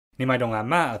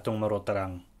Nimaidongama Atongmorot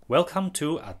tarang. Welcome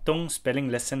to Atong Spelling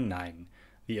Lesson 9,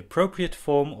 the appropriate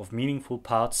form of meaningful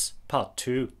parts, part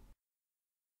 2.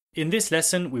 In this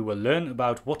lesson, we will learn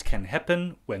about what can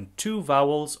happen when two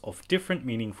vowels of different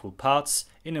meaningful parts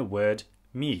in a word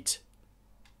meet.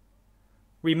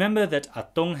 Remember that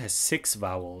Atong has 6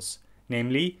 vowels,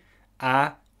 namely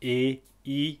A, E,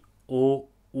 I, O,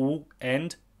 U,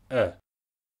 and E.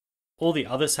 All the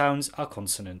other sounds are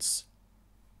consonants.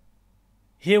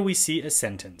 Here we see a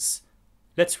sentence.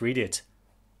 Let's read it.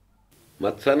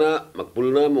 Matsana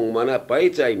makpulna mong mana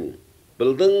pai chaimu.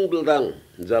 Beldang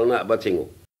jalna bachingo.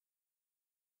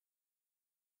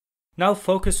 Now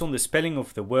focus on the spelling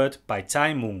of the word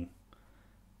baitai mung.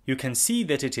 You can see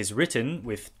that it is written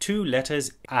with 2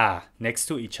 letters A next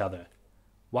to each other.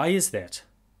 Why is that?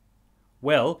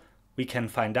 Well, we can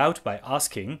find out by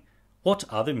asking, what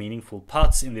are the meaningful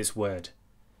parts in this word?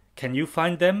 Can you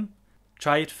find them?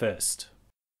 Try it first.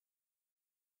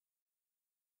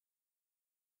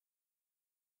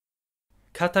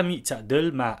 Katami ca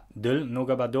del ma del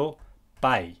nogabado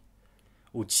pai.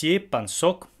 Ucie pan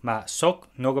sok ma sok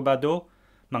nogabado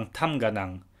mang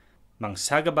tamganang. Mang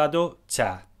sagabado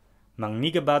cha. Mang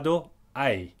nigabado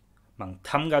ai. Mang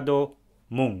tamgado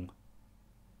mung.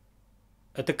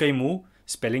 Atakay mu,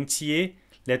 spelling cie,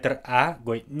 letter A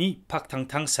goi ni pak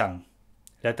tang sang.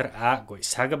 Letter A goi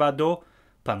sagabado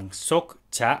pan sok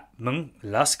cha mung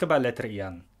laskaba letter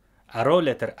ian. Aro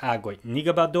letter A goi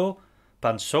nigabado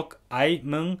pan sok ai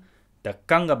mung da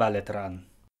kangaba letteran.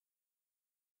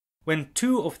 When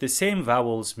 2 of the same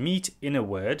vowels meet in a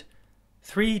word,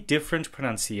 3 different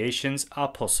pronunciations are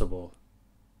possible.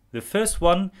 The first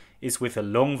one is with a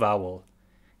long vowel,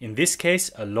 in this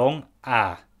case a long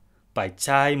A, by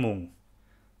chai mung.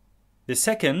 The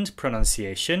second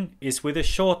pronunciation is with a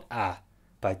short A,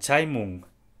 by chai mung.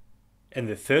 And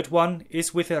the third one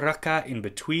is with a raka in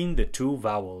between the 2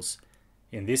 vowels,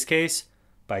 in this case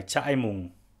by chai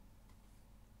mung.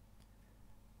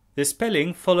 The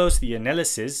spelling follows the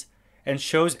analysis and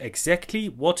shows exactly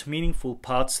what meaningful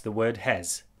parts the word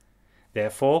has.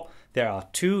 Therefore, there are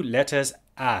 2 letters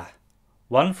A,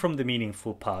 one from the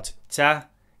meaningful part cha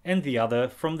and the other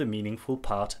from the meaningful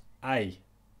part ai.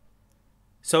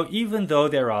 So even though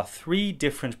there are 3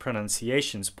 different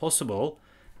pronunciations possible,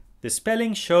 the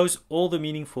spelling shows all the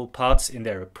meaningful parts in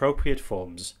their appropriate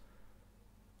forms.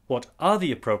 What are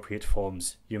the appropriate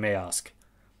forms, you may ask?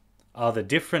 Are the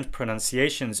different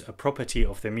pronunciations a property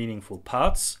of the meaningful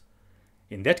parts?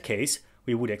 In that case,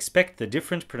 we would expect the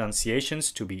different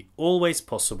pronunciations to be always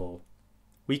possible.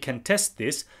 We can test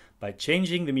this by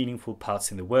changing the meaningful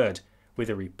parts in the word with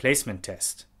a replacement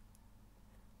test.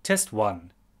 Test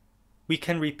 1. We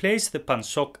can replace the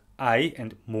pansok ai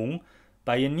and mung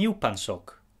by a new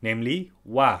pansok, namely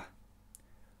wa.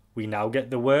 We now get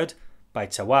the word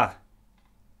baichawa.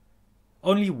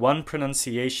 Only one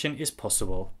pronunciation is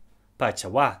possible,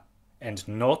 baichawa, and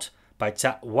not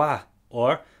baichawa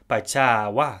or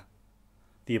baichawa.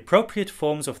 The appropriate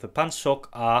forms of the pansok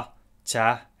are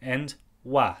cha and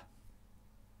wa.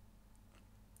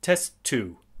 Test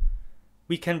 2.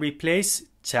 We can replace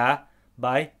cha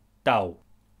by tau.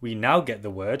 We now get the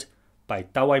word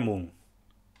baitawai mung.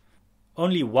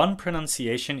 Only one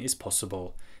pronunciation is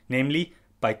possible, namely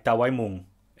baitawai mung,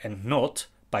 and not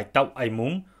baitawai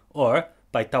mung or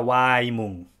baitawai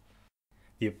mung.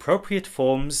 The appropriate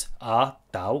forms are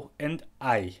tau and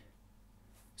ai.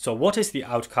 So what is the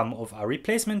outcome of our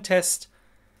replacement test?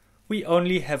 We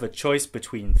only have a choice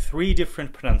between 3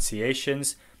 different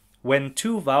pronunciations when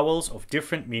 2 vowels of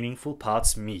different meaningful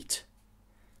parts meet.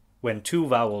 When 2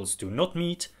 vowels do not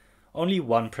meet, only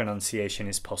one pronunciation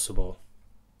is possible.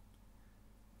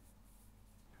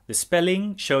 The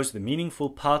spelling shows the meaningful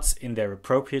parts in their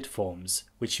appropriate forms,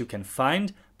 which you can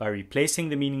find by replacing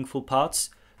the meaningful parts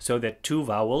so that 2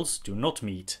 vowels do not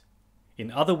meet.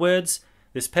 In other words,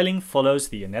 the spelling follows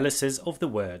the analysis of the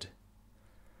word.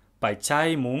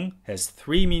 Baichai mung has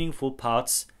 3 meaningful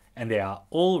parts and they are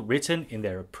all written in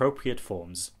their appropriate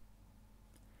forms.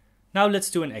 Now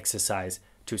let's do an exercise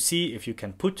to see if you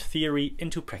can put theory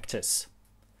into practice.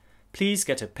 Please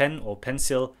get a pen or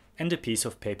pencil and a piece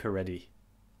of paper ready.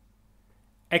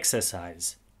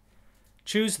 Exercise.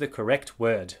 Choose the correct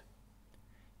word.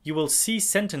 You will see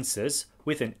sentences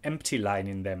with an empty line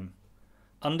in them.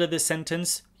 Under the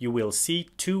sentence, you will see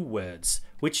 2 words,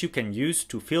 which you can use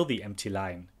to fill the empty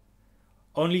line.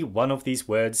 Only one of these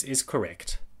words is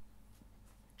correct.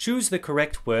 Choose the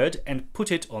correct word and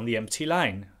put it on the empty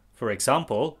line. For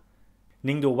example,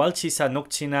 Ningdo walchisa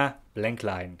nokchina blank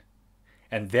line.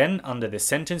 And then under the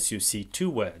sentence you see 2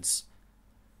 words.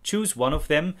 Choose one of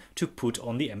them to put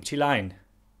on the empty line.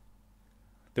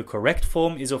 The correct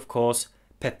form is of course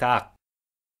petaak.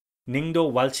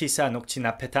 Ningdo walchisa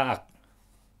nokchina petaak.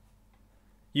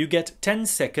 You get 10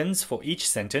 seconds for each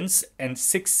sentence and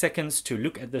 6 seconds to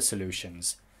look at the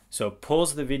solutions. So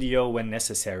pause the video when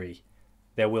necessary.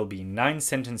 There will be 9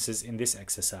 sentences in this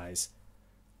exercise.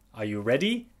 Are you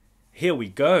ready? Here we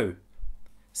go.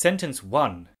 Sentence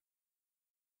 1.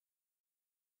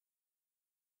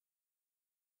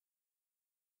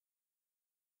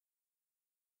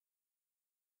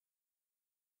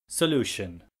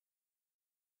 Solution.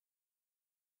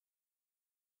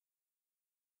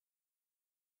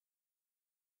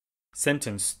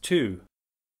 Sentence 2.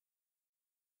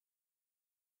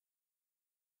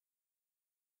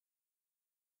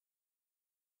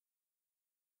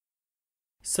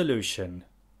 Solution.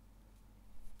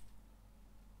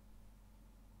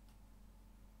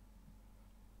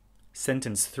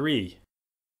 Sentence 3.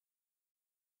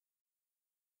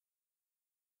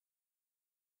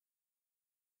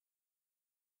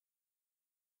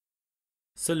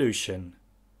 Solution.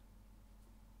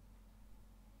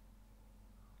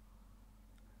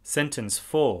 Sentence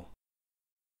 4.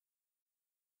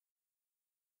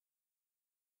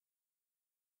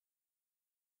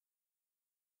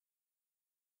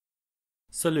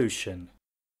 Solution.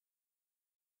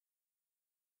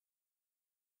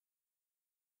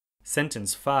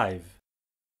 Sentence 5.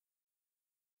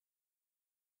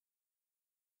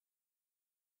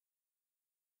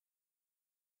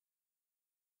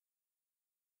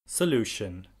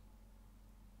 Solution.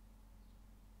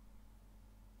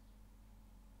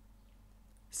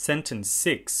 Sentence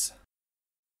 6.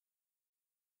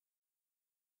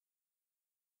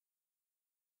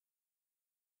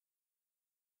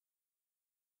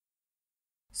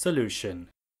 Solution.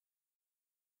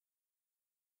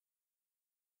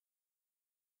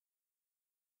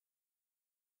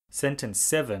 Sentence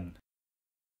 7.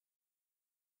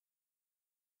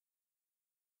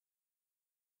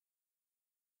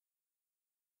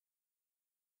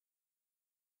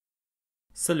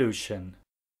 Solution.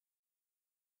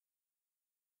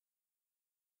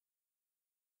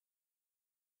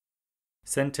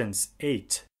 Sentence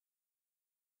 8.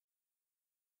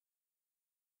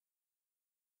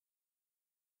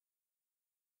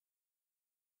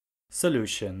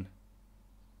 Solution.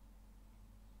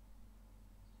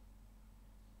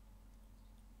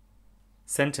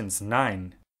 Sentence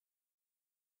 9.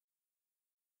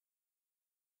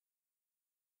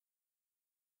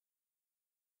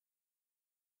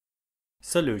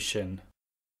 Solution.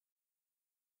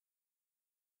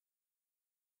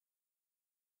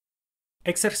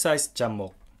 Exercise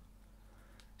Jammok.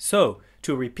 So,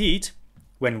 to repeat,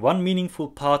 when one meaningful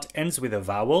part ends with a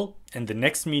vowel and the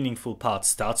next meaningful part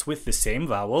starts with the same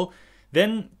vowel,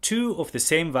 then two of the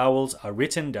same vowels are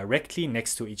written directly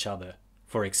next to each other.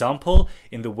 For example,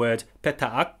 in the word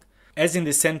petaak, as in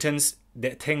the sentence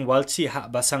Atong walchi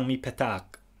hak basang mi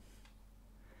petaak.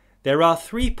 There are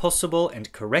 3 possible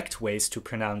and correct ways to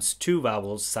pronounce 2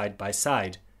 vowels side by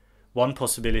side. One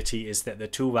possibility is that the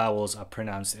 2 vowels are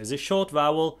pronounced as a short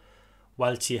vowel,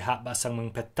 walchi hak basang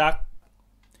mung petaak.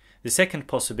 The second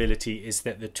possibility is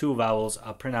that the 2 vowels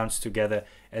are pronounced together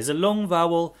as a long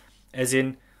vowel, as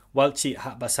in walchi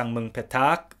hak basang mung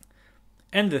petaak.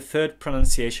 And the third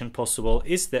pronunciation possible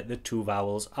is that the 2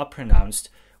 vowels are pronounced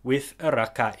with a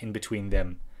raka in between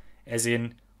them, as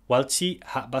in walchi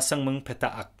hak basang mung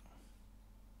petaak.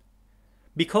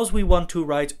 Because we want to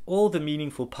write all the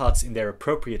meaningful parts in their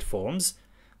appropriate forms,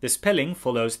 the spelling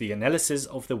follows the analysis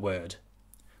of the word.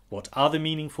 What are the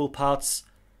meaningful parts?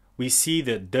 We see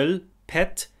the dl,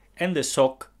 pet, and the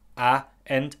sok, a,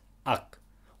 and ak.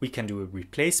 We can do a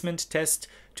replacement test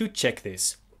to check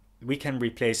this. We can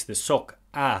replace the sok,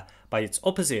 a, by its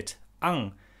opposite,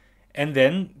 ang, and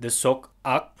then the sok,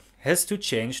 ak, has to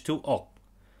change to ok.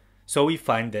 So we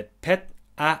find that pet,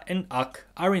 a, and ak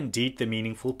are indeed the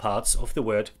meaningful parts of the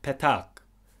word petaak.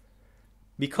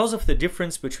 Because of the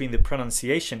difference between the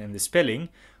pronunciation and the spelling,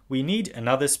 we need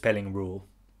another spelling rule.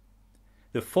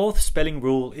 The 4th spelling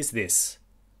rule is this: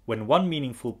 when one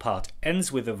meaningful part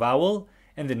ends with a vowel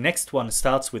and the next one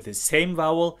starts with the same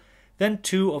vowel, then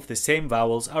 2 of the same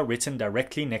vowels are written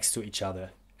directly next to each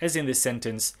other, as in the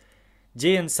sentence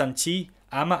Jean sanchi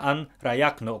ama an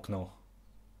rayak nokno.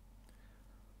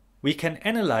 We can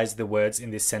analyze the words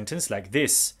in this sentence like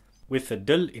this, with the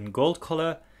dl in gold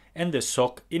color and the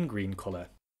sok in green color.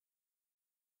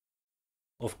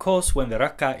 Of course, when the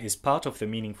raka is part of the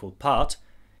meaningful part,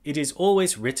 it is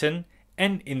always written,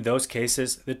 and in those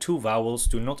cases the 2 vowels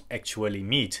do not actually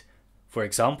meet. For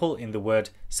example, in the word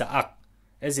saak,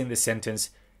 as in the sentence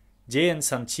Jean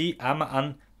sanchi ama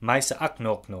an mai saak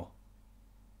nokno.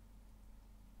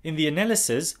 In the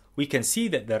analysis, we can see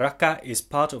that the raka is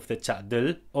part of the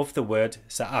ta'dil of the word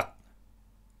sa'ak.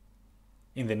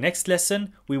 In the next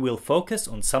lesson, we will focus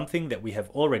on something that we have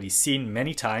already seen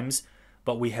many times,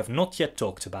 but we have not yet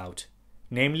talked about,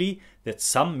 namely that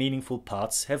some meaningful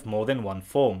parts have more than one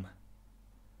form.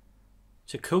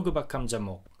 Chakugabakam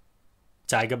jamok.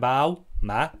 Chaigabao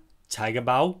ma,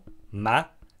 chaigabao ma,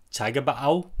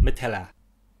 chaigabao metela.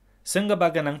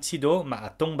 Sengabaga ng chido ma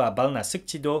atong babal na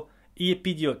sikchido, iye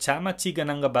pidio chama chiga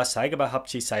nanga ba saigaba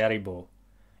hapchi sayaribo.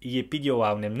 Iye pidio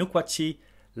wow nem nukwachi,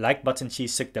 like button chi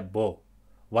sikdabo.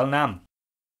 Walnam.